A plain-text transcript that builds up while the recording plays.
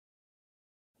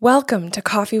Welcome to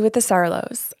Coffee with the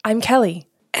Sarlos. I'm Kelly.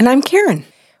 And I'm Karen.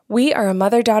 We are a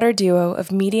mother-daughter duo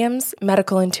of mediums,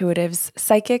 medical intuitives,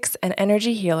 psychics, and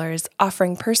energy healers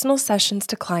offering personal sessions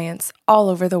to clients all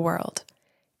over the world.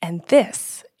 And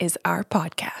this is our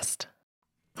podcast.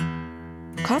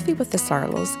 Coffee with the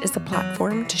Sarlos is a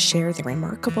platform to share the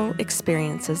remarkable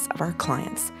experiences of our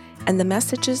clients and the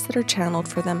messages that are channeled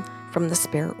for them from the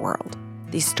spirit world.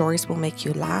 These stories will make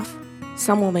you laugh,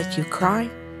 some will make you cry,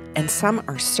 and some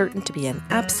are certain to be an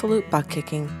absolute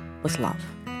butt-kicking with love.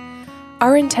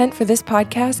 Our intent for this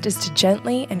podcast is to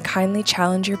gently and kindly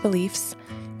challenge your beliefs,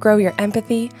 grow your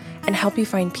empathy, and help you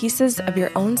find pieces of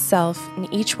your own self in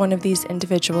each one of these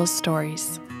individual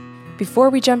stories. Before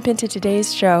we jump into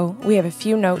today's show, we have a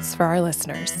few notes for our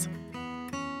listeners.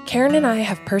 Karen and I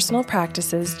have personal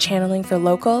practices channeling for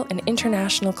local and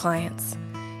international clients.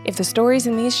 If the stories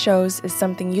in these shows is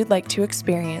something you'd like to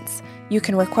experience, you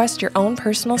can request your own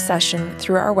personal session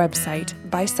through our website,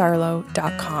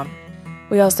 bysarlo.com.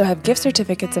 We also have gift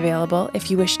certificates available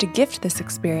if you wish to gift this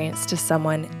experience to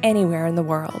someone anywhere in the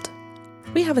world.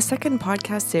 We have a second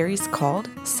podcast series called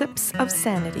Sips of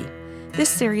Sanity. This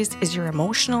series is your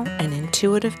emotional and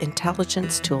intuitive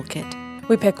intelligence toolkit.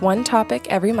 We pick one topic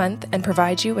every month and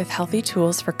provide you with healthy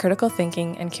tools for critical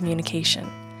thinking and communication.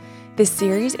 This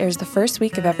series airs the first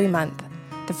week of every month.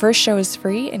 The first show is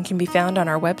free and can be found on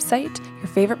our website, your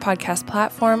favorite podcast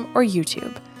platform, or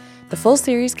YouTube. The full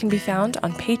series can be found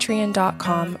on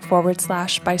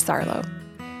patreon.com/bysarlo.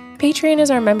 Patreon is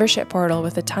our membership portal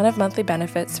with a ton of monthly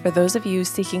benefits for those of you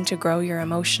seeking to grow your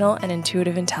emotional and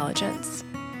intuitive intelligence.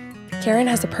 Karen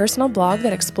has a personal blog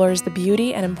that explores the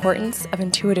beauty and importance of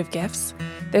intuitive gifts.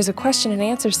 There's a question and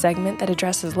answer segment that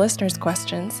addresses listeners'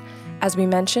 questions. As we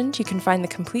mentioned, you can find the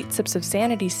complete Sips of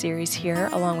Sanity series here,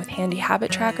 along with handy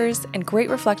habit trackers and great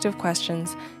reflective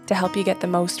questions to help you get the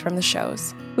most from the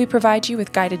shows. We provide you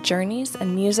with guided journeys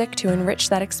and music to enrich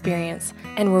that experience,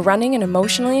 and we're running an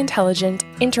emotionally intelligent,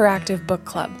 interactive book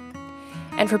club.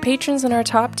 And for patrons in our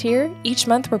top tier, each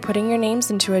month we're putting your names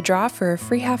into a draw for a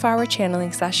free half-hour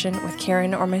channeling session with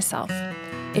Karen or myself.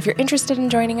 If you're interested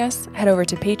in joining us, head over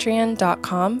to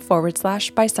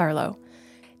patreon.com/bysarlo.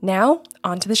 Now,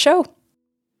 on to the show.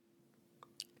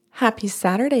 Happy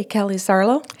Saturday, Kelly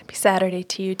Sarlo. Happy Saturday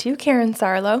to you too, Karen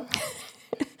Sarlo.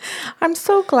 I'm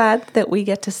so glad that we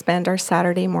get to spend our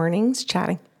Saturday mornings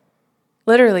chatting.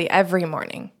 Literally every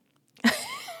morning.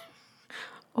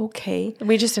 Okay.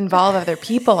 We just involve other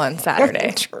people on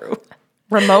Saturday. True.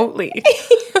 Remotely.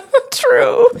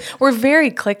 True. We're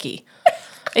very cliquey,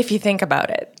 if you think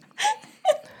about it.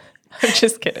 I'm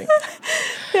just kidding.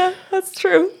 Yeah, that's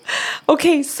true.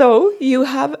 Okay, so you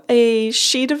have a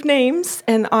sheet of names,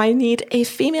 and I need a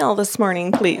female this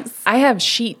morning, please. I have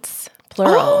sheets,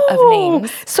 plural, of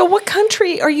names. So what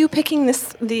country are you picking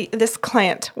this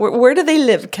client? Where do they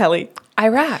live, Kelly?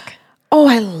 Iraq. Oh,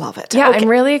 I love it. Yeah, okay. I'm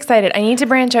really excited. I need to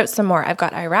branch out some more. I've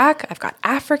got Iraq, I've got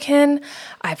African,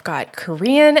 I've got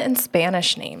Korean and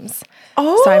Spanish names.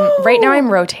 Oh. So right now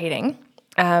I'm rotating,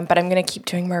 but I'm going to keep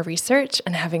doing more research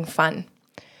and having fun.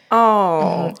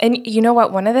 Oh. And you know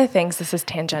what? One of the things, this is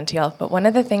tangential, but one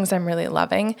of the things I'm really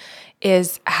loving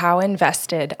is how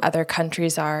invested other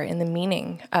countries are in the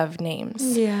meaning of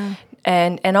names. Yeah.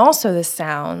 And also the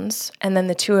sounds, and then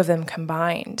the two of them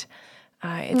combined.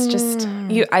 It's just,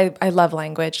 I love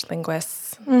language,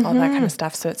 linguists, all that kind of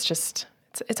stuff. So it's just,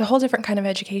 it's a whole different kind of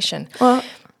education. Well,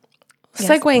 Yes.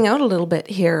 segueing out a little bit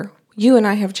here, you and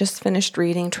I have just finished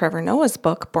reading Trevor Noah's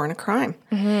book, Born a Crime.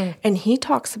 Mm-hmm. And he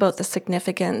talks about the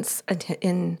significance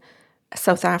in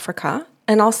South Africa.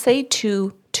 And I'll say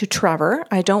to Trevor,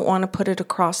 I don't want to put it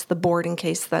across the board in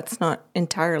case that's not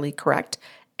entirely correct,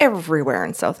 everywhere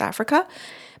in South Africa.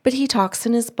 But he talks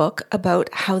in his book about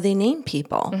how they name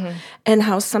people and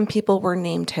how some people were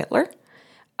named Hitler.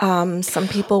 Some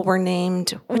people were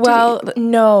named...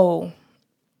 No.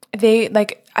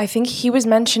 I think he was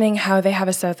mentioning how they have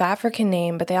a South African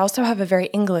name, but they also have a very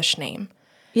English name.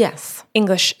 Yes.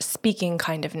 English-speaking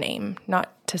kind of name,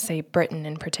 not to say Britain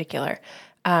in particular.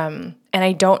 And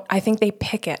I think they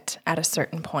pick it at a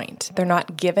certain point. They're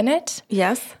not given it.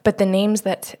 Yes. But the names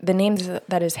that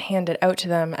is handed out to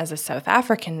them as a South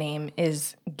African name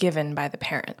is given by the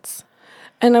parents.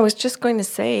 And I was just going to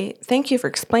say, thank you for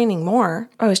explaining more.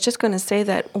 I was just going to say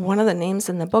that one of the names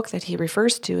in the book that he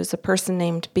refers to is a person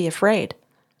named Be Afraid.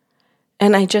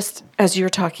 And I just, as you're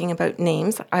talking about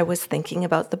names, I was thinking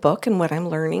about the book and what I'm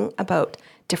learning about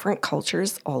different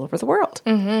cultures all over the world.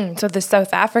 Mm-hmm. So the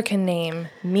South African name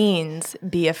means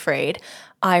be afraid.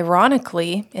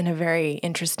 Ironically, in a very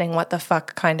interesting what the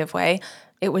fuck kind of way,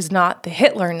 it was not the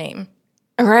Hitler name.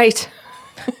 Right.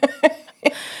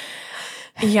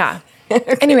 Yeah.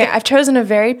 Anyway, I've chosen a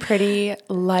very pretty,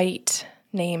 light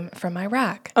name from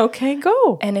Iraq. Okay,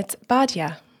 go. And it's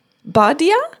Badia.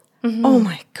 Badia? Oh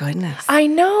my goodness. I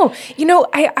know.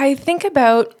 I think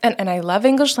about, and I love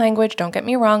English language, don't get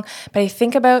me wrong, but I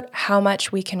think about how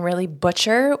much we can really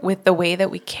butcher with the way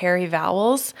that we carry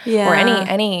vowels or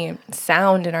any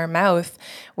sound in our mouth,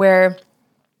 where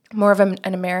more of an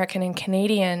American and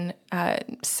Canadian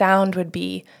sound would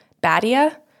be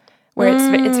Badia, where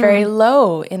it's very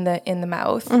low in the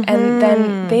mouth. And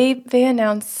then they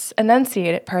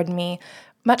enunciate it,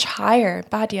 much higher,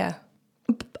 Badia.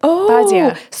 Oh,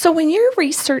 Badia. So when you're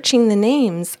researching the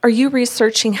names, are you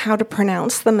researching how to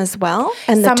pronounce them as well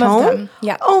and the Some tone? of them,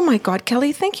 yeah. Oh my God,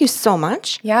 Kelly, thank you so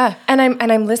much. Yeah, and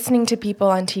I'm listening to people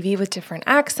on TV with different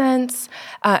accents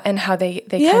and how they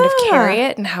kind of carry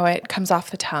it and how it comes off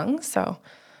the tongue. So,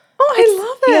 I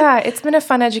love it. Yeah, it's been a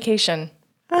fun education.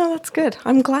 Oh, that's good.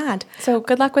 I'm glad. So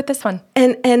good luck with this one.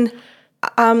 And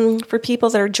for people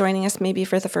that are joining us maybe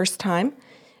for the first time,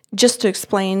 just to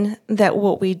explain that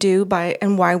what we do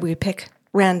and why we pick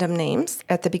random names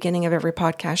at the beginning of every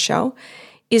podcast show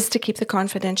is to keep the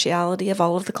confidentiality of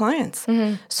all of the clients.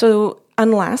 So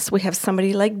unless we have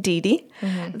somebody like Dee Dee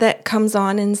that comes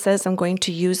on and says, I'm going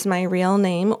to use my real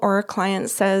name, or a client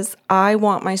says, I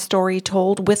want my story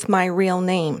told with my real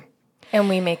name. And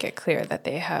we make it clear that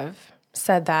they have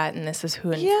said that and this is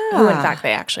who in fact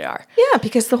they actually are. Yeah,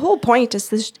 because the whole point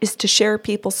is to share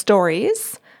people's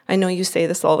stories. I know you say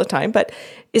this all the time, but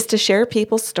is to share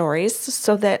people's stories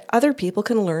so that other people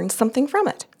can learn something from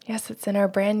it. Yes, it's in our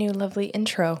brand new lovely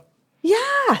intro.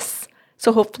 Yes.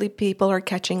 So hopefully people are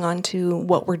catching on to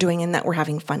what we're doing and that we're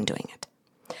having fun doing it.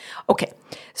 Okay.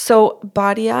 So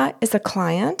Badia is a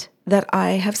client that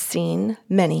I have seen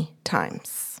many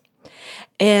times.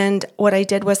 And what I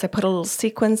did was I put a little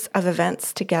sequence of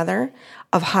events together,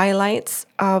 of highlights,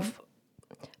 of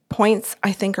points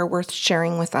I think are worth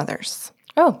sharing with others.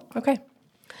 Oh, okay.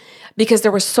 Because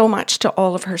there was so much to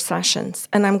all of her sessions.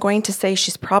 And I'm going to say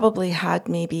she's probably had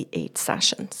maybe 8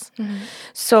 sessions.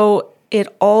 So it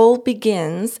all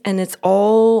begins, and it's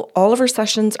all of her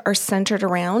sessions are centered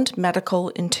around medical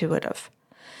intuitive.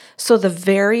 So the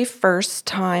very first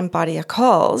time Badia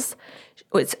calls,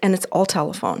 it's all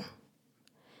telephone.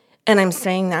 And I'm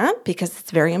saying that because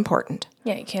it's very important.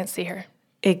 Yeah, you can't see her.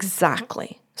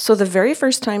 Exactly. So the very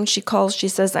first time she calls, she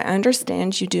says, I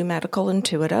understand you do medical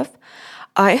intuitive.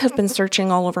 I have been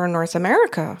searching all over North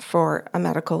America for a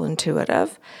medical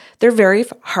intuitive. They're very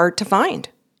hard to find.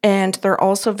 And they're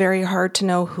also very hard to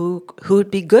know who would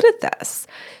be good at this.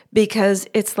 Because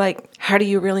it's like, how do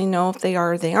you really know if they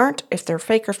are or they aren't, if they're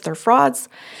fake or if they're frauds?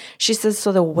 She says,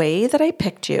 so the way that I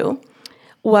picked you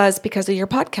was because of your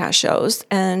podcast shows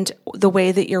and the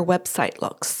way that your website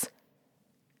looks.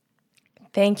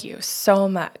 Thank you so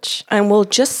much. And we'll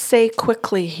just say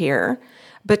quickly here,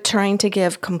 but trying to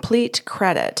give complete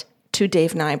credit to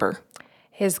Dave Nyber.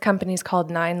 His company's called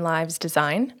 9 Lives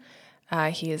Design.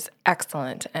 He is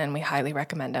excellent, and we highly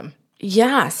recommend him.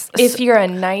 Yes. If you're a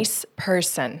nice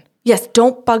person. Yes,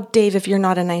 don't bug Dave if you're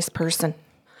not a nice person.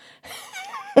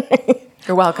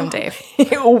 You're welcome, Dave.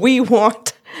 We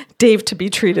want Dave to be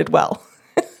treated well.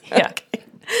 Yeah.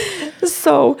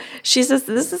 So she says,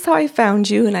 this is how I found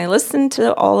you. And I listened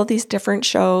to all of these different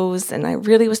shows. And I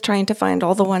really was trying to find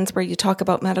all the ones where you talk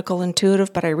about medical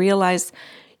intuitive. But I realized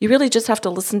you really just have to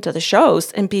listen to the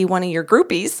shows and be one of your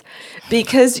groupies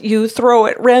because you throw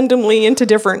it randomly into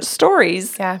different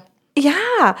stories. Yeah.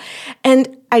 Yeah.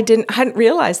 And I hadn't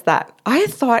realized that. I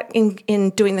thought in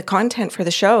doing the content for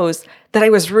the shows that I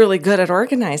was really good at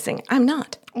organizing. I'm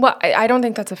not. Well, I don't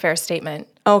think that's a fair statement.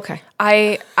 Okay.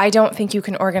 I don't think you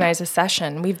can organize a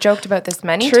session. We've joked about this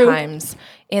many times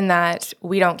in that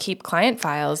we don't keep client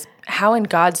files. How in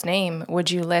God's name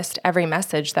would you list every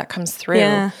message that comes through?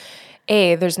 Yeah.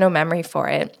 A, there's no memory for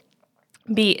it.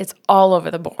 B, it's all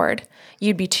over the board.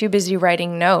 You'd be too busy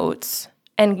writing notes,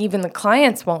 and even the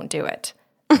clients won't do it.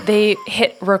 They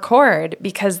hit record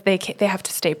because they have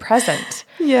to stay present.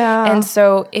 Yeah. And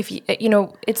so if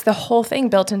it's the whole thing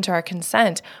built into our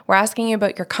consent. We're asking you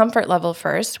about your comfort level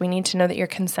first. We need to know that you're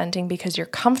consenting because you're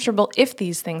comfortable if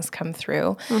these things come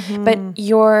through. Mm-hmm. But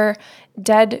your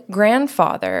dead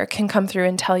grandfather can come through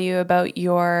and tell you about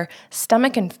your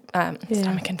stomach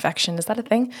infection. Is that a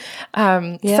thing?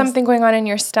 Yes. Something going on in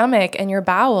your stomach and your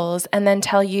bowels, and then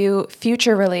tell you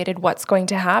future related what's going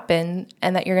to happen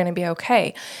and that you're going to be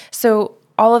okay. So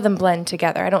all of them blend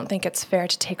together. I don't think it's fair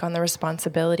to take on the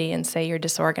responsibility and say you're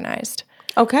disorganized.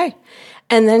 Okay.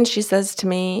 And then she says to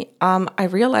me, I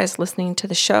realized listening to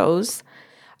the shows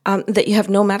that you have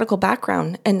no medical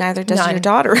background, and neither does your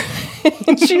daughter.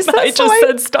 She said, I just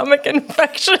said stomach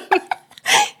infection.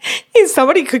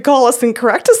 somebody could call us and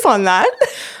correct us on that.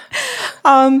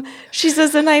 She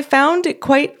says, and I found it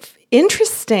quite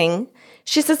interesting.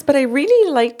 She says, but I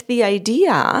really liked the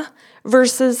idea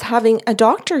versus having a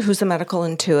doctor who's a medical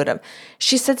intuitive.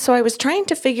 She said, so I was trying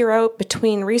to figure out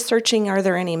between researching, are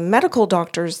there any medical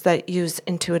doctors that use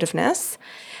intuitiveness?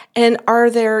 And are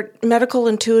there medical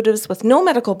intuitives with no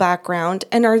medical background?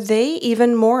 And are they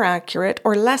even more accurate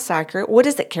or less accurate? What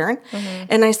is it, Karen? Mm-hmm.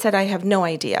 And I said, I have no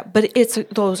idea. But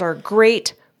those are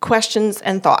great questions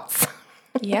and thoughts.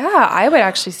 Yeah, I would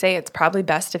actually say it's probably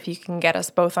best if you can get us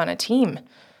both on a team.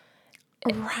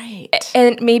 Right.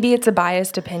 And maybe it's a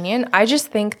biased opinion. I just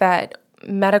think that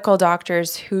medical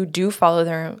doctors who do follow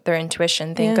their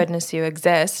intuition, thank goodness you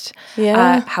exist.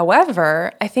 Yeah.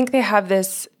 However, I think they have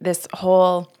this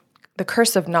whole, the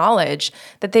curse of knowledge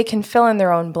that they can fill in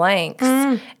their own blanks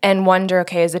and wonder,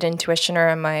 okay, is it intuition or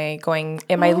am I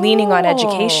leaning on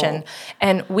education?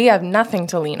 And we have nothing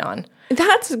to lean on.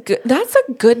 That's good. That's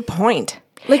a good point.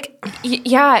 Like,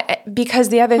 yeah, because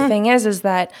the other thing is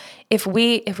that if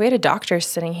we had a doctor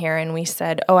sitting here and we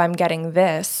said, oh, I'm getting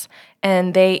this,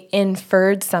 and they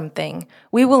inferred something,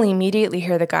 we will immediately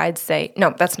hear the guide say,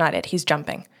 no, that's not it. He's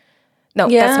jumping. No,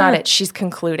 that's not it. She's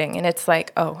concluding. And it's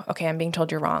like, oh, okay, I'm being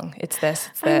told you're wrong. It's this,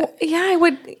 it's that. I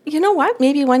would, you know what?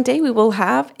 Maybe one day we will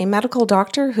have a medical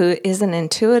doctor who is an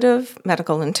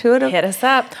medical intuitive. Hit us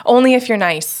up. Only if you're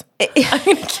nice. I'm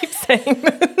going to keep saying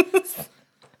this.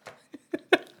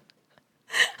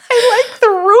 I like the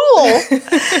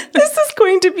rule. This is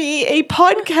going to be a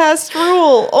podcast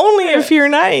rule. Only if you're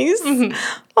nice. Mm-hmm.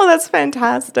 Oh, that's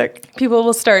fantastic. People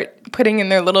will start putting in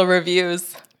their little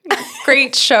reviews.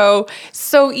 Great show.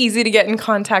 So easy to get in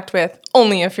contact with.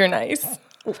 Only if you're nice.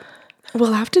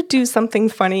 We'll have to do something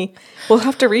funny. We'll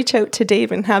have to reach out to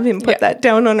Dave and have him put that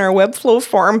down on our Webflow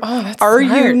form. Oh, that's Are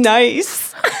smart. You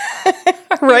nice?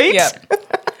 Right? Yep.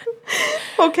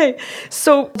 Okay.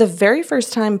 So the very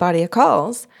first time Badia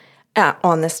calls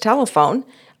on this telephone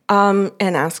and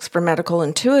asks for medical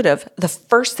intuitive, the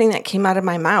first thing that came out of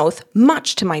my mouth,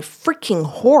 much to my freaking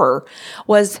horror,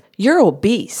 was, you're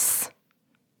obese.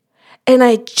 And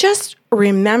I just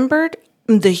remembered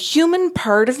the human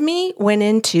part of me went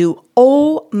into,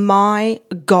 oh my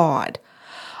God,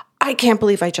 I can't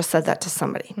believe I just said that to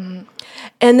somebody. Mm-hmm.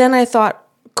 And then I thought,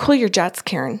 cool your jets,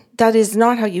 Karen. That is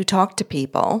not how you talk to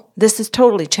people. This is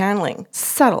totally channeling.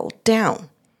 Settle down.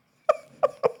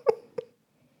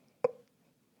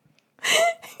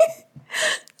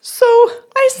 So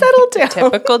I settled down.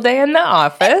 Typical day in the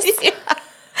office. Yeah.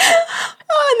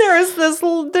 And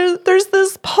there's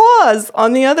this pause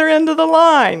on the other end of the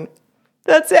line.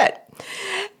 That's it.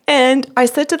 And I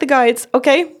said to the guides,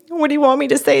 okay, what do you want me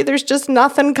to say? There's just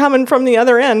nothing coming from the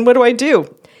other end. What do I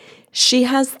do? She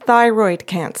has thyroid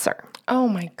cancer. Oh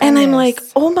my goodness. And I'm like,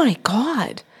 oh my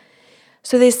God.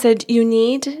 So they said, you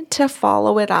need to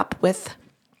follow it up with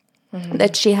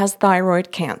that she has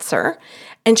thyroid cancer.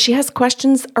 And she has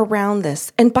questions around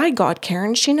this. And by God,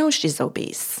 Karen, she knows she's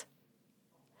obese.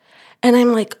 And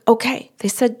I'm like, okay. They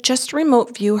said, just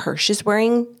remote view her. She's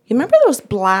wearing, you remember those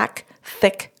black,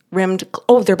 thick rimmed,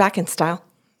 they're back in style.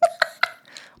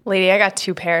 Lady, I got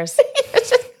 2 pairs.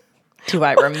 Do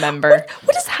I remember?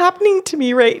 What is happening to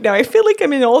me right now? I feel like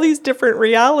I'm in all these different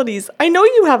realities. I know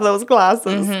you have those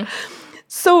glasses. Mm-hmm.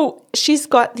 So she's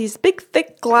got these big,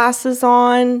 thick glasses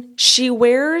on. She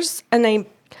wears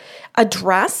a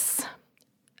dress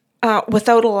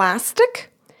without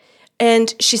elastic,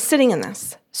 and she's sitting in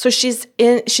this. So she's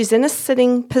in a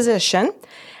sitting position,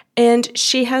 and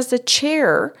she has a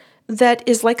chair that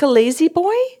is like a lazy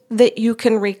boy that you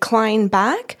can recline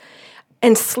back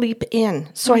and sleep in.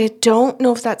 So I don't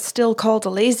know if that's still called a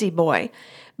lazy boy,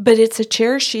 but it's a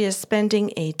chair she is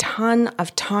spending a ton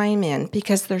of time in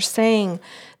because they're saying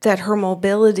that her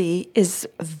mobility is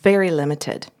very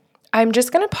limited. I'm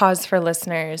just going to pause for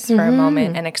listeners for a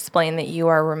moment and explain that you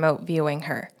are remote viewing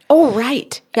her. Oh,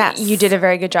 right. Yes. You did a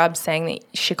very good job saying that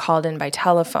she called in by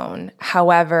telephone.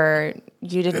 However,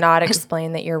 you did not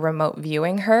explain that you're remote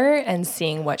viewing her and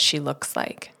seeing what she looks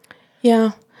like.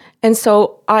 Yeah. And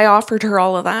so I offered her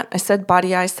all of that. I said,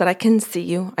 Badia, I said, I can see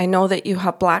you. I know that you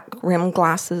have black rim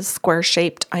glasses, square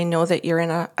shaped. I know that you're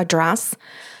in a dress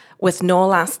with no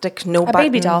elastic, no buttons. A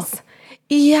baby doll.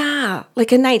 Yeah,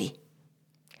 like a nightie.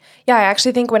 Yeah, I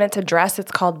actually think when it's a dress,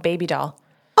 it's called baby doll.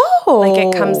 Oh. Like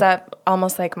it comes up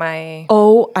almost like my...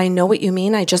 Oh, I know what you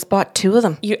mean. I just bought 2 of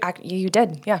them. You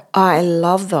did, yeah. I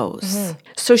love those. Mm-hmm.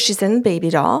 So she's in the baby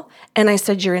doll, and I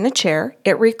said, you're in a chair.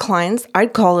 It reclines.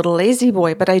 I'd call it a lazy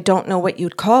boy, but I don't know what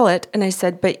you'd call it. And I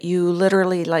said, but you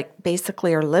literally, like,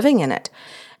 basically are living in it.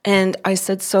 And I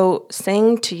said, so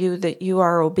saying to you that you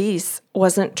are obese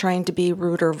wasn't trying to be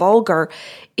rude or vulgar.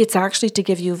 It's actually to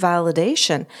give you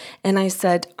validation. And I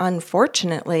said,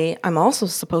 unfortunately, I'm also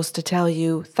supposed to tell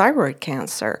you thyroid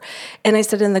cancer. And I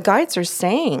said, and the guides are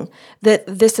saying that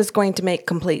this is going to make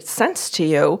complete sense to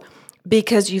you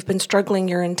because you've been struggling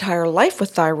your entire life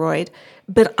with thyroid.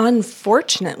 But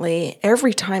unfortunately,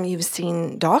 every time you've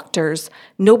seen doctors,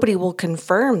 nobody will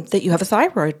confirm that you have a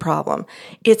thyroid problem.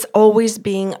 It's always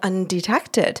being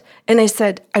undetected. And I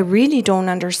said, I really don't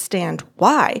understand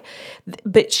why.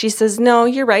 But she says, no,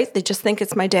 you're right. They just think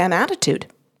it's my damn attitude.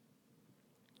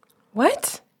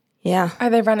 What? Yeah. Are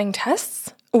they running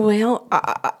tests? Well,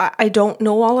 I don't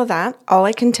know all of that. All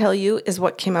I can tell you is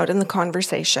what came out in the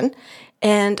conversation.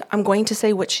 And I'm going to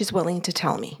say what she's willing to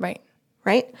tell me.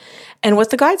 Right? And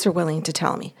what the guides are willing to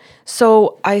tell me.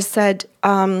 So I said,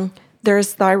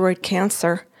 there's thyroid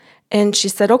cancer. And she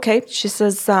said, okay. She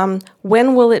says,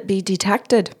 when will it be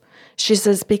detected? She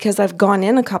says, because I've gone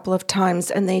in a couple of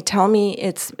times and they tell me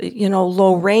it's,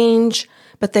 low range,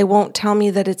 but they won't tell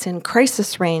me that it's in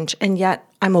crisis range. And yet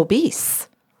I'm obese.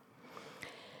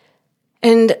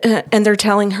 And they're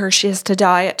telling her she has to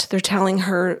diet. They're telling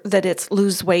her that it's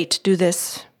lose weight, do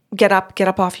this, get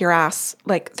up off your ass.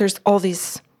 Like there's all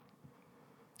these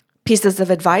pieces of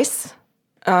advice.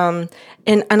 And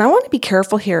I want to be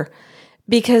careful here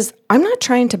because I'm not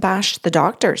trying to bash the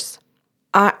doctors.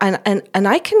 And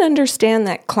I can understand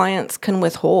that clients can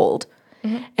withhold.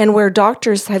 Mm-hmm. And where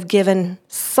doctors have given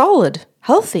solid,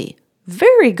 healthy,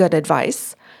 very good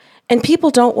advice, and people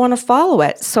don't want to follow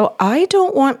it. So I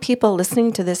don't want people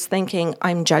listening to this thinking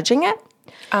I'm judging it.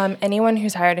 Anyone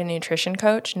who's hired a nutrition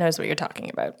coach knows what you're talking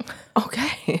about.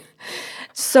 Okay.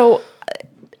 So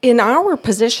in our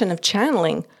position of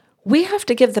channeling, we have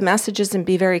to give the messages and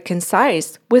be very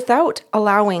concise without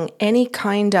allowing any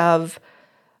kind of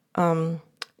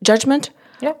judgment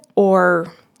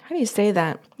or, how do you say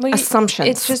that? Assumptions.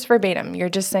 It's just verbatim. You're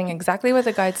just saying exactly what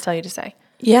the guides tell you to say.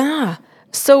 Yeah.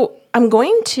 So I'm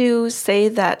going to say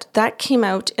that came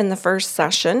out in the first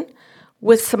session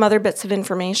with some other bits of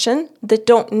information that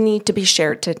don't need to be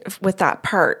shared with that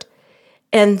part.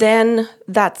 And then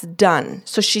that's done.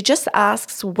 So she just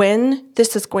asks when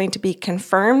this is going to be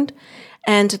confirmed,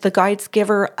 and the guides give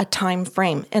her a time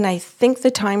frame. And I think the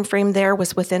time frame there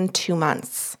was within 2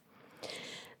 months.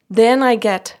 Then I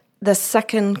get the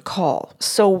second call.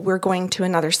 So we're going to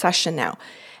another session now.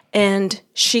 And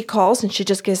she calls and she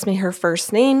just gives me her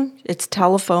first name. It's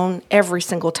telephone every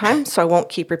single time, so I won't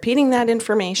keep repeating that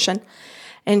information.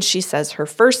 And she says her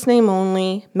first name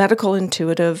only, medical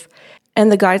intuitive.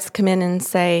 And the guides come in and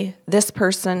say, this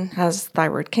person has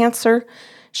thyroid cancer.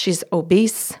 She's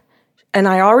obese. And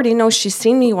I already know she's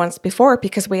seen me once before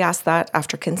because we asked that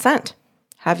after consent.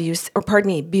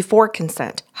 Before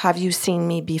consent. Have you seen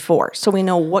me before? So we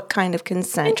know what kind of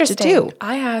consent to do.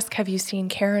 I ask, have you seen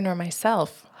Karen or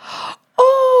myself?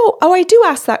 Oh, I do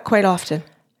ask that quite often.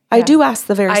 Yeah. I do ask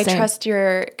the very same. I trust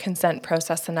your consent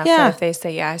process enough that if they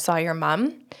say, yeah, I saw your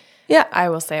mom, I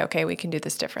will say, okay, we can do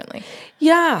this differently.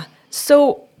 Yeah.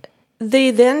 So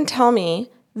they then tell me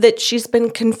that she's been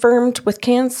confirmed with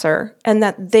cancer and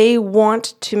that they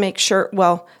want to make sure,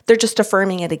 they're just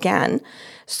affirming it again,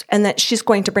 and that she's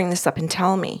going to bring this up and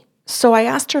tell me. So I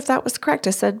asked her if that was correct.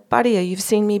 I said, Badia, you've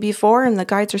seen me before, and the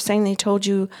guides are saying they told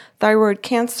you thyroid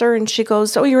cancer. And she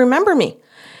goes, oh, you remember me?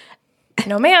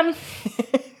 No, ma'am.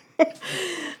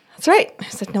 That's right. I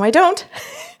said, no, I don't.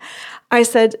 I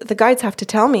said, the guides have to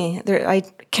tell me. I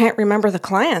can't remember the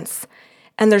clients.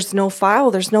 And there's no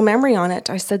file. There's no memory on it.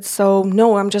 I said, so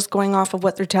no, I'm just going off of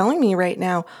what they're telling me right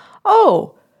now.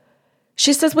 Oh.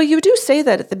 She says, well, you do say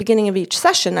that at the beginning of each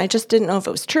session. I just didn't know if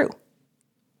it was true.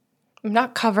 I'm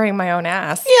not covering my own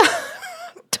ass. Yeah.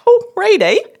 Right,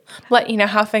 eh? Let you know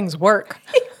how things work.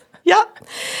 Yeah.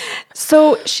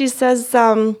 So she says,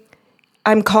 I'm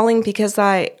calling because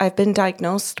I've been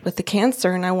diagnosed with the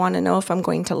cancer and I want to know if I'm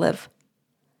going to live.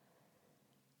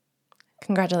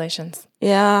 Congratulations.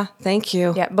 Yeah, thank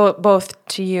you. Yeah, both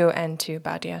to you and to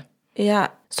Badia. Yeah.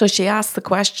 So she asked the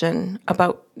question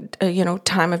about,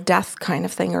 time of death kind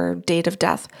of thing or date of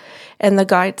death. And the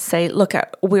guides say, look,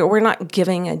 we're not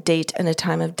giving a date and a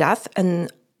time of death,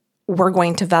 and we're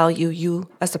going to value you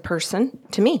as a person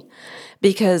to me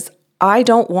because I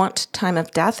don't want time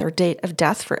of death or date of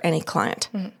death for any client.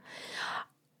 Mm-hmm.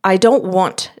 I don't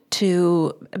want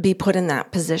to be put in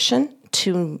that position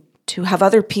to have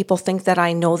other people think that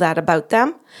I know that about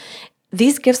them.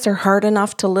 These gifts are hard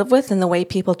enough to live with in the way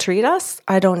people treat us.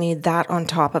 I don't need that on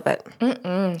top of it.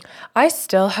 I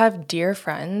still have dear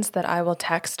friends that I will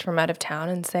text from out of town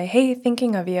and say, hey,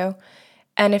 thinking of you.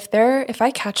 And if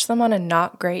I catch them on a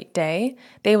not great day,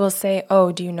 they will say,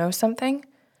 "Oh, do you know something?"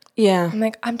 Yeah. I'm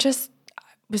like, I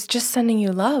was just sending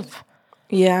you love.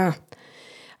 Yeah.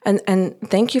 And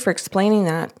thank you for explaining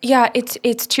that. Yeah,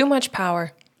 it's too much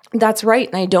power. That's right.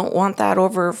 And I don't want that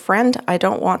over a friend. I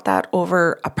don't want that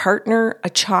over a partner, a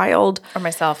child. Or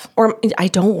myself. Or I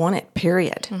don't want it,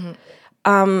 period.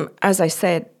 As I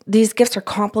said, these gifts are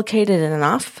complicated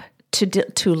enough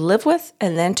to live with,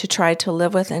 and then to try to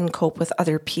live with and cope with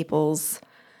other people's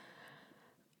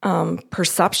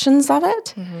perceptions of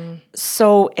it.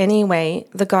 So anyway,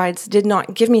 the guides did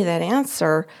not give me that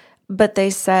answer, but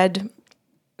they said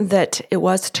that it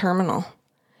was terminal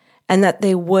and that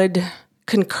they would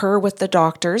concur with the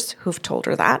doctors who've told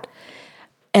her that,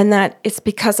 and that it's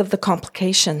because of the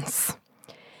complications.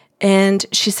 And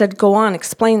she said, "Go on,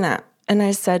 explain that." And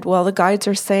I said, "Well, the guides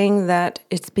are saying that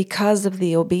it's because of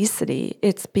the obesity.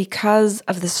 It's because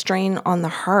of the strain on the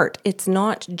heart. It's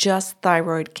not just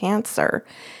thyroid cancer.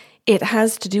 It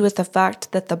has to do with the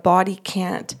fact that the body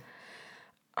can't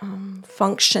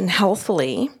function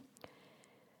healthily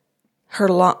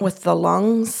with the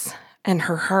lungs and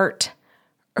her heart.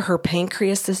 Her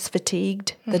pancreas is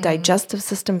fatigued. The digestive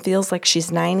system feels like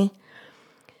she's 90.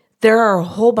 There are a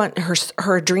whole bunch,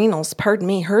 her adrenals,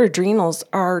 her adrenals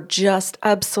are just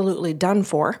absolutely done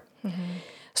for.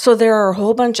 So there are a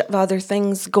whole bunch of other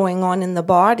things going on in the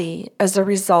body as a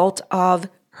result of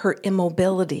her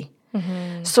immobility.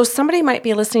 So somebody might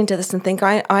be listening to this and think,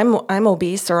 I'm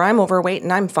obese or I'm overweight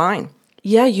and I'm fine.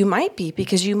 Yeah, you might be,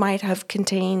 because you might have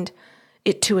contained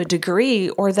it to a degree,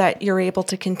 or that you're able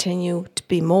to continue to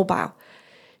be mobile.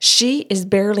 She is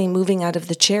barely moving out of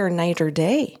the chair night or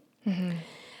day.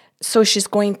 So she's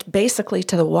going basically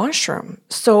to the washroom.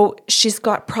 So she's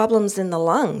got problems in the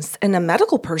lungs. And a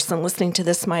medical person listening to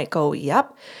this might go,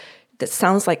 "Yep, that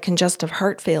sounds like congestive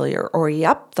heart failure," or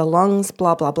 "Yep, the lungs,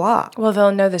 blah, blah, blah." Well,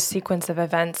 they'll know the sequence of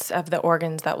events of the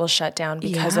organs that will shut down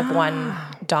because of one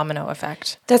domino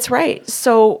effect. That's right.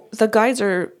 So the guides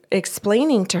are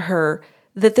explaining to her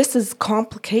that this is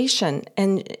complication.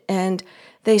 And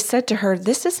they said to her,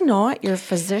 "This is not your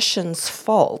physician's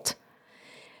fault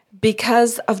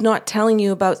because of not telling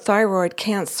you about thyroid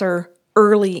cancer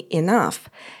early enough."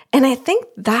 And I think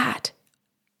that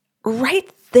right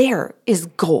there is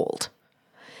gold.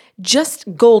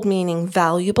 Just gold meaning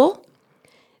valuable.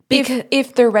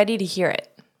 If they're ready to hear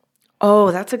it.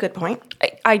 Oh, that's a good point.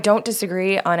 I don't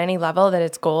disagree on any level that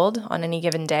it's gold on any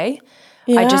given day.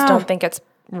 I just don't think it's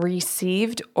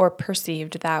received or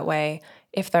perceived that way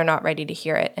if they're not ready to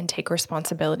hear it and take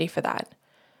responsibility for that.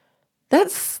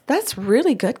 That's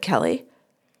really good, Kelly,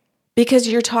 because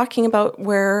you're talking about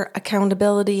where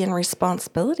accountability and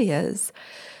responsibility is.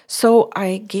 So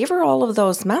I gave her all of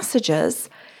those messages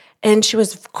and she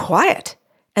was quiet.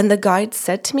 And the guide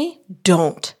said to me,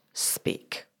 "Don't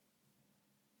speak.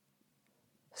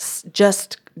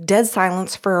 Just dead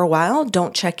silence for a while.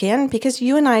 Don't check in, because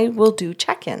you and I will do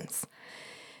check-ins.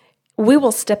 We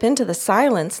will step into the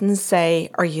silence and say,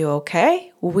 'Are you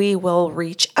okay?' We will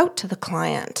reach out to the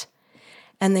client."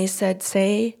 And they said,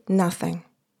 "Say nothing.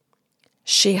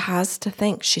 She has to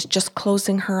think. She's just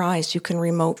closing her eyes. You can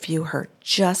remote view her.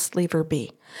 Just leave her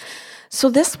be." So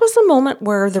this was a moment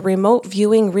where the remote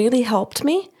viewing really helped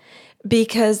me,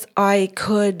 because I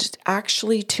could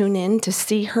actually tune in to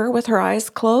see her with her eyes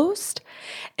closed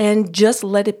and just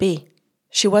let it be.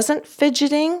 She wasn't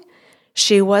fidgeting.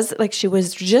 She was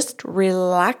just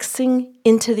relaxing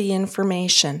into the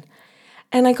information.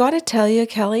 And I got to tell you,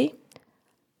 Kelly,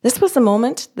 this was a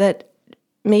moment that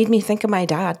made me think of my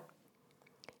dad.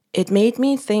 It made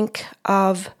me think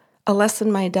of a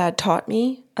lesson my dad taught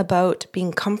me about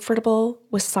being comfortable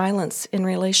with silence in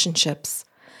relationships.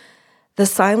 The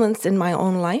silence in my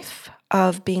own life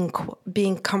of being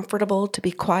comfortable to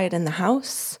be quiet in the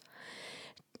house.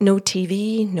 No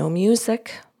TV, no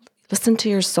music. Listen to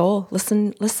your soul.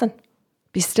 Listen.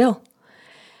 Be still.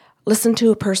 Listen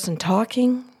to a person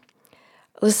talking.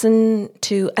 Listen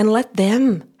to, and let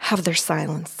them have their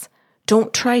silence.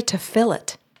 Don't try to fill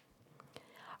it.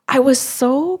 I was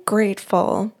so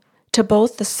grateful to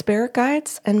both the spirit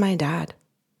guides and my dad,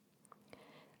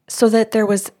 so that there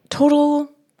was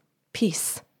total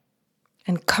peace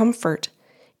and comfort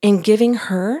in giving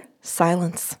her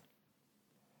silence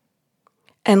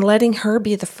and letting her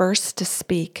be the first to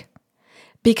speak.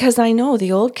 Because I know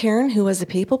the old Karen, who was a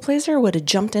people pleaser, would have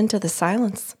jumped into the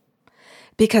silence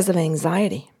because of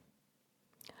anxiety.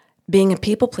 Being a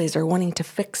people pleaser, wanting to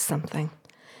fix something.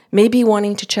 Maybe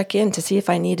wanting to check in to see if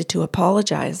I needed to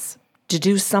apologize, to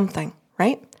do something,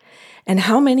 right? And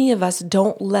how many of us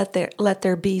don't let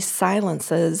there be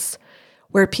silences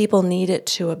where people need it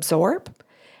to absorb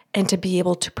and to be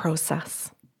able to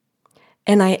process.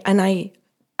 And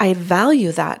I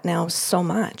value that now so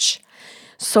much.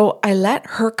 So I let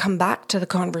her come back to the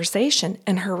conversation,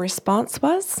 and her response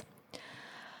was,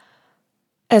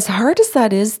 as hard as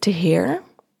that is to hear,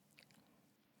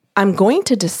 I'm going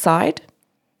to decide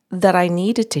that I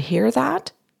needed to hear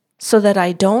that so that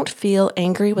I don't feel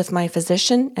angry with my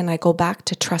physician and I go back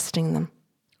to trusting them.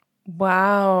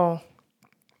 Wow.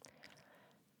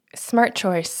 Smart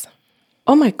choice.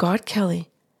 Oh my God, Kelly.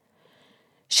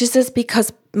 She says,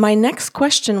 because my next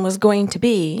question was going to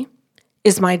be,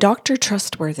 is my doctor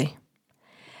trustworthy?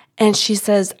 And she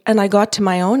says, and I got to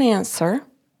my own answer,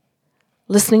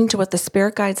 listening to what the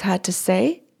spirit guides had to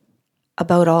say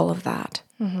about all of that.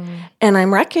 Mm-hmm. And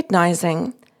I'm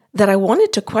recognizing that I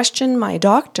wanted to question my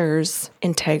doctor's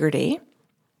integrity,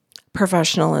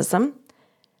 professionalism,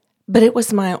 but it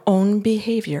was my own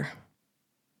behavior.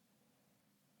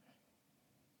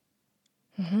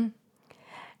 Mm-hmm.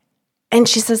 And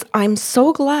she says, I'm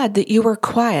so glad that you were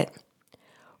quiet.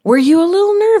 Were you a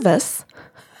little nervous?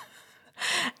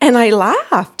 And I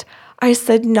laughed. I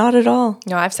said, not at all.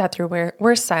 No, I've sat through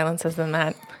worse silences than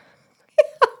that.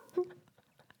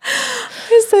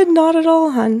 I said, not at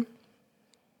all, hon.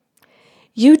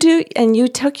 You do, and you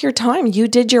took your time. You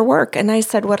did your work. And I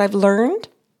said, what I've learned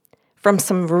from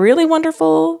some really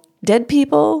wonderful dead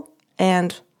people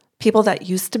and people that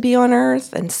used to be on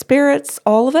earth and spirits,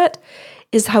 all of it,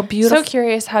 is how beautiful. So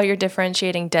curious how you're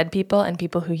differentiating dead people and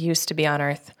people who used to be on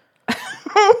earth.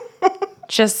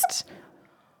 Just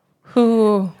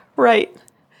who? Right.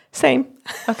 Same.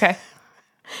 Okay.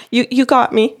 You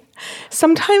got me.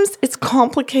 Sometimes it's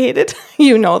complicated,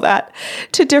 you know that,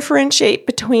 to differentiate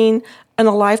between an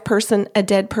alive person, a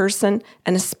dead person,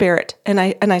 and a spirit. And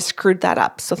I screwed that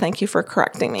up. So thank you for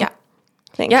correcting me. Yeah.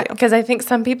 Thank you. Yeah, because I think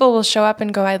some people will show up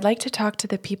and go, I'd like to talk to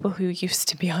the people who used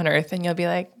to be on earth. And you'll be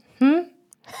like,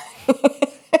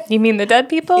 You mean the dead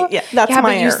people? Yeah, that's my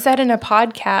but error. You said in a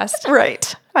podcast.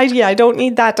 Right. I don't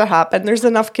need that to happen. There's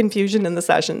enough confusion in the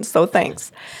sessions, so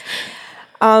thanks.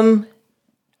 I'm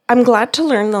glad to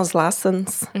learn those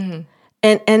lessons. Mm-hmm.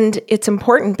 And it's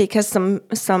important because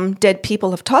some dead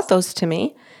people have taught those to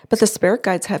me, but the spirit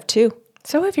guides have too.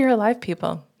 So have your alive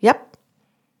people. Yep.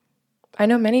 I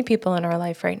know many people in our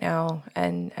life right now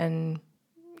and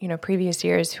previous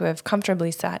years who have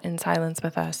comfortably sat in silence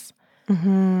with us.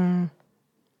 Mm-hmm.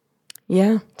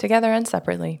 Yeah. Together and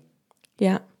separately.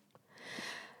 Yeah.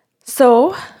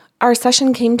 So our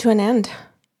session came to an end.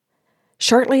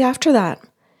 Shortly after that,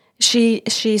 she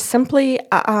simply,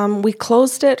 we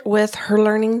closed it with her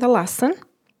learning the lesson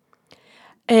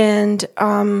and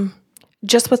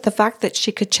just with the fact that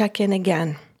she could check in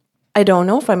again. I don't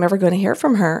know if I'm ever going to hear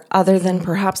from her other than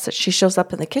perhaps that she shows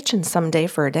up in the kitchen someday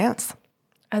for a dance.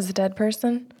 As a dead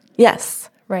person? Yes.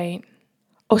 Right.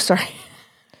 Oh, sorry.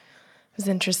 It was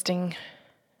an interesting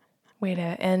way to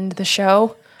end the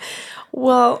show.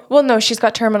 Well, no, she's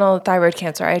got terminal thyroid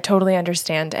cancer. I totally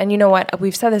understand. And you know what?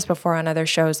 We've said this before on other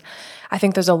shows. I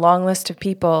think there's a long list of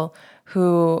people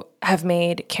who have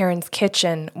made Karen's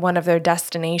Kitchen one of their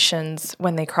destinations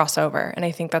when they cross over. And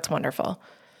I think that's wonderful.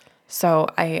 So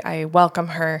I welcome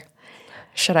her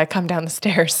should I come down the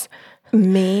stairs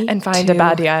and find too. a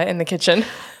Badia in the kitchen.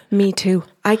 Me too.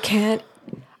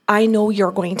 I know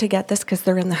you're going to get this because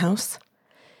they're in the house.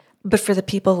 But for the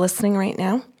people listening right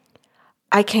now,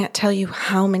 I can't tell you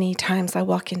how many times I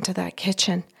walk into that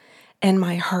kitchen and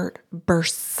my heart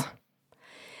bursts.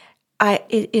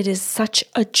 It is such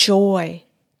a joy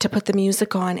to put the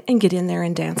music on and get in there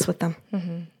and dance with them.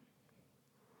 Mm-hmm.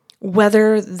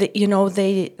 Whether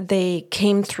they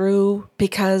came through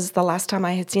because the last time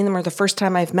I had seen them or the first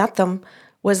time I've met them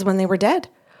was when they were dead,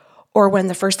 or when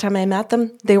the first time I met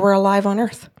them, they were alive on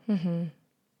earth. Mm-hmm.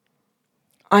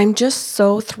 I'm just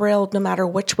so thrilled no matter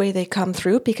which way they come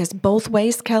through because both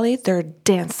ways, Kelly, they're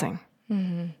dancing.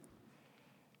 Mm-hmm.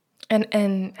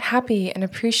 And happy and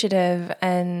appreciative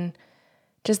and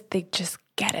they just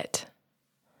get it.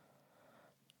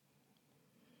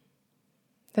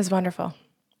 That's wonderful.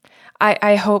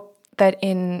 I hope that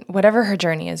in whatever her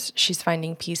journey is, she's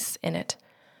finding peace in it.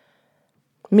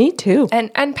 Me too.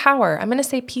 And power. I'm going to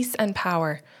say peace and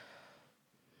power.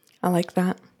 I like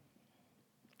that.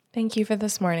 Thank you for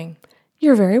this morning.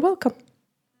 You're very welcome.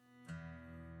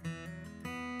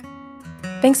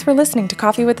 Thanks for listening to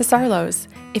Coffee with the Sarlos.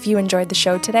 If you enjoyed the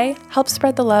show today, help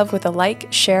spread the love with a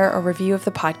like, share, or review of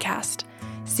the podcast.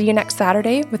 See you next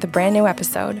Saturday with a brand new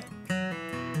episode.